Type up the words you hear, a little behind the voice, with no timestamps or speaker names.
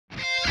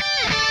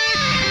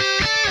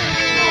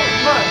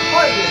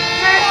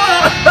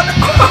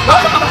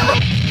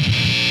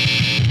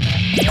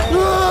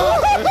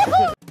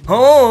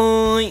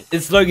Hi,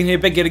 it's Logan here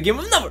back yet again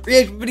with another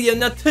reaction video.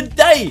 Now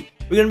today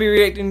we're going to be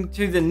reacting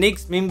to the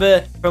next member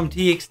from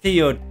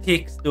TXT or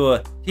Text or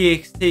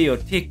TXT or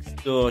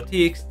Text or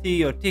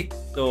TXT or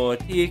Text or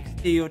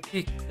TXT or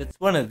Text. It's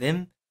one of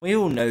them. We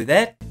all know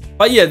that.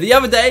 But yeah, the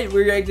other day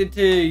we reacted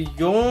to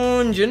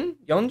Yonjin.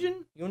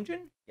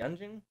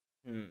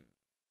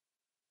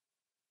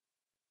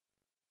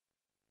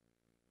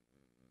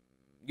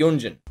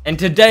 And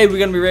today we're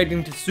going to be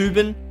reacting to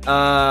SOOBIN.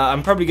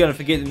 I'm probably going to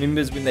forget the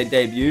members when they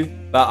debut,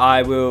 but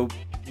I will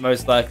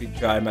most likely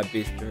try my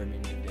best to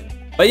remember them.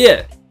 But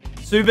yeah,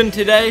 SOOBIN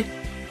today,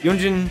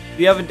 Yonjin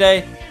the other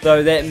day,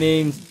 so that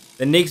means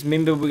the next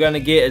member we're going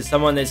to get is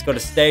someone that's got a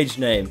stage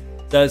name.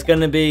 So it's going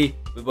to be,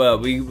 well,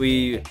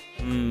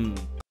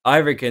 I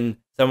reckon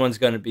someone's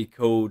going to be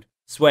called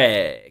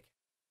Swag.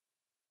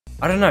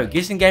 I don't know,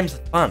 guessing games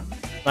are fun.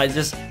 Like,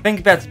 just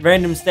think about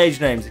random stage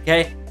names,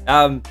 okay?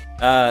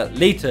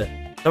 Lita.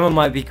 Someone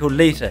might be called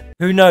Lita.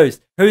 Who knows?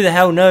 Who the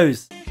hell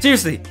knows?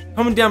 Seriously,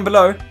 comment down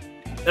below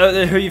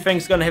who you think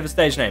is going to have a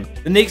stage name.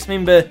 The next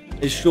member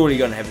is surely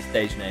going to have a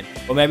stage name.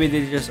 Or maybe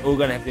they're just all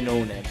going to have their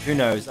normal names. Who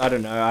knows? I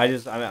don't know.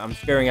 I'm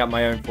stirring up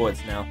my own thoughts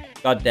now.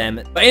 God damn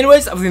it. But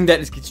anyways, other than that,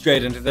 let's get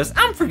straight into this.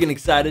 I'm freaking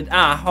excited.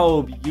 I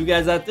hope you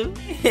guys are too.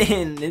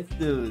 Let's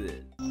do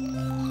this.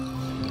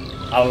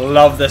 I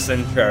love this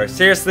intro.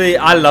 Seriously,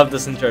 I love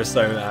this intro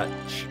so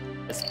much.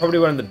 It's probably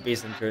one of the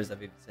best intros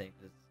I've ever seen.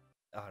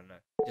 I don't know,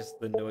 just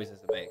the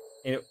noises it makes.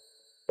 You know,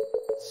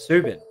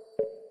 SOOBIN.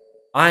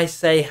 I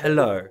say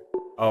hello.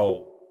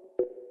 Oh.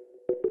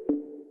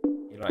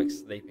 You like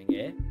sleeping,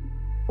 yeah?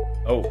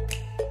 Oh.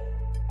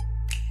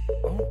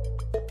 Oh.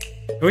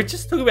 Can we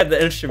just talk about the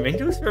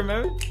instrumentals for a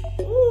moment?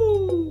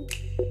 Ooh.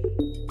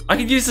 I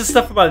could use this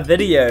stuff for my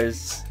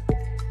videos.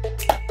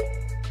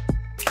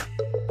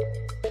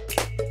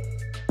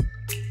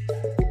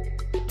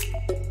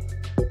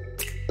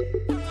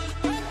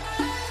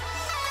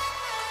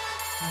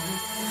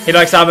 He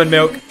likes almond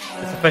milk.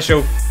 It's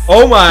official.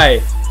 Oh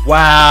my!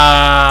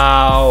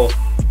 Wow!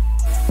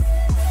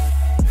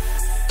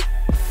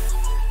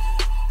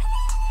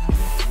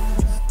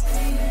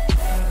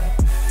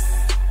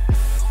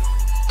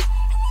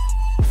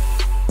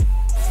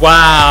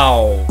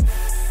 Wow!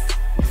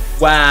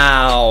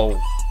 Wow!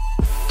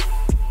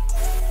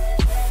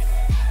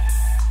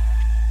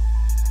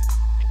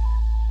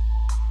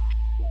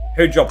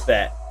 Who dropped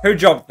that? Who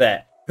dropped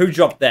that? Who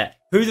dropped that?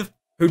 Who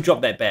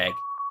dropped that bag?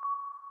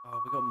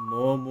 Oh, we got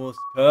more Morse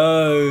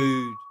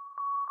code.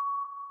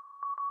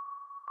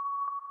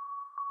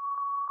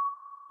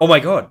 Oh my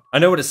god, I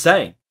know what it's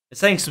saying. It's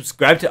saying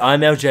subscribe to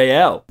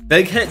IMLJL.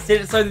 Big Hit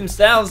said it so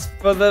themselves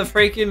for the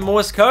freaking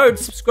Morse code.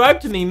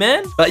 Subscribe to me,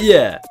 man. But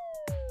yeah,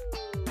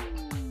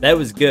 that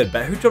was good.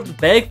 But who dropped the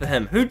bag for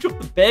him? Who dropped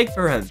the bag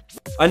for him?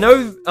 I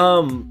know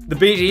the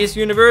BTS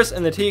universe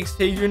and the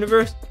TXT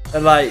universe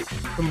are like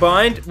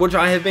combined, which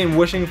I have been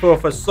wishing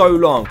for so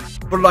long.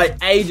 For like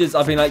ages,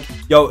 I've been like,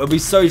 yo, it'd be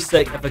so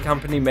sick if a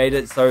company made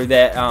it so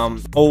that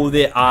all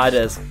their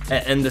artists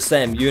are in the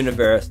same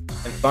universe.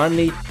 And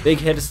finally, Big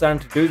Hit is starting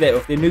to do that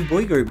with their new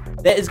boy group.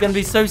 That is going to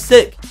be so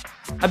sick.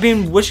 I've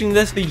been wishing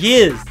this for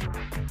years.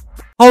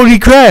 Holy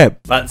crap!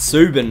 But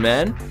SOOBIN,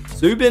 man.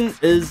 SOOBIN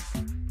is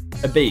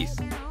a beast.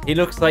 He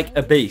looks like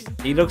a beast.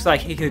 He looks like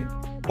he could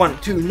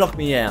 1-2 knock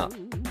me out.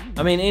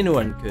 I mean,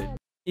 anyone could.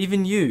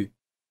 Even you.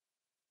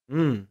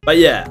 But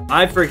yeah,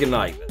 I freaking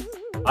like this.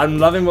 I'm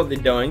loving what they're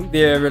doing.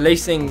 They're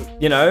releasing,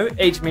 you know,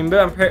 each member.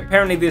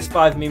 Apparently there's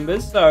 5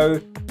 members, so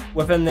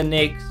within the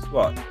next,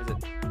 what is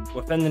it?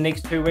 Within the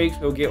next 2 weeks,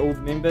 we'll get all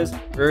the members.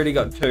 We already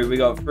got 2. We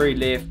got 3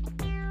 left.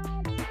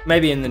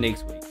 Maybe in the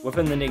next week.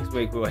 Within the next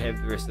week, we'll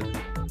have the rest of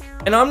them.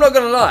 And I'm not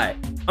gonna lie,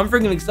 I'm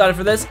freaking excited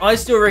for this. I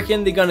still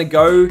reckon they're gonna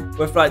go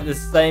with like the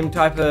same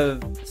type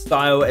of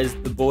style as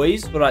the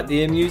boys for like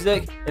their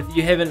music. If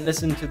you haven't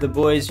listened to the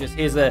boys, just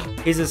here's a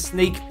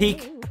sneak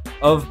peek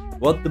of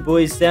what the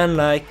boys sound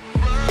like.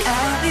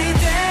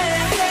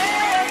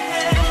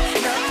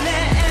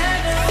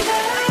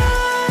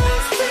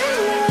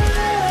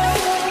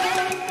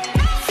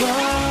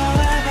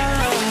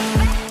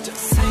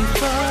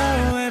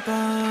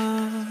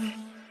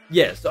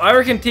 Yeah, so I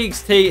reckon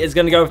TXT is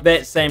going to go with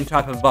that same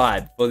type of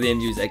vibe for their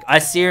music. I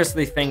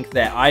seriously think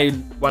that. I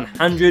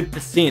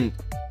 100%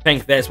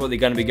 think that's what they're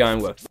going to be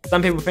going with.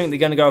 Some people think they're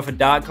going to go with a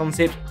dark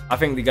concept. I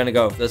think they're going to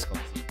go with this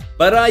concept.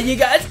 But yeah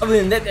guys, other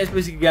than that, that's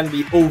basically going to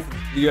be all for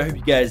this video. I hope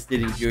you guys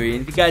did enjoy it.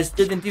 And if you guys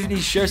did, then definitely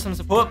show some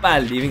support by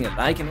leaving a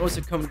like. And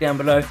also comment down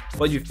below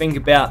what you think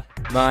about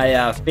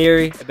my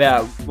theory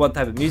about what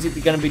type of music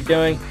they're going to be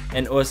doing.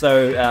 And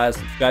also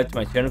subscribe to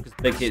my channel because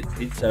Big Hit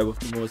did so with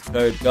the Morse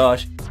code,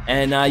 gosh.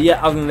 And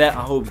yeah, other than that,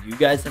 I hope you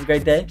guys have a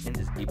great day and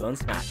just keep on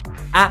smiling.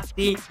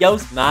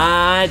 Adios,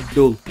 my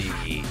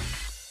dopey.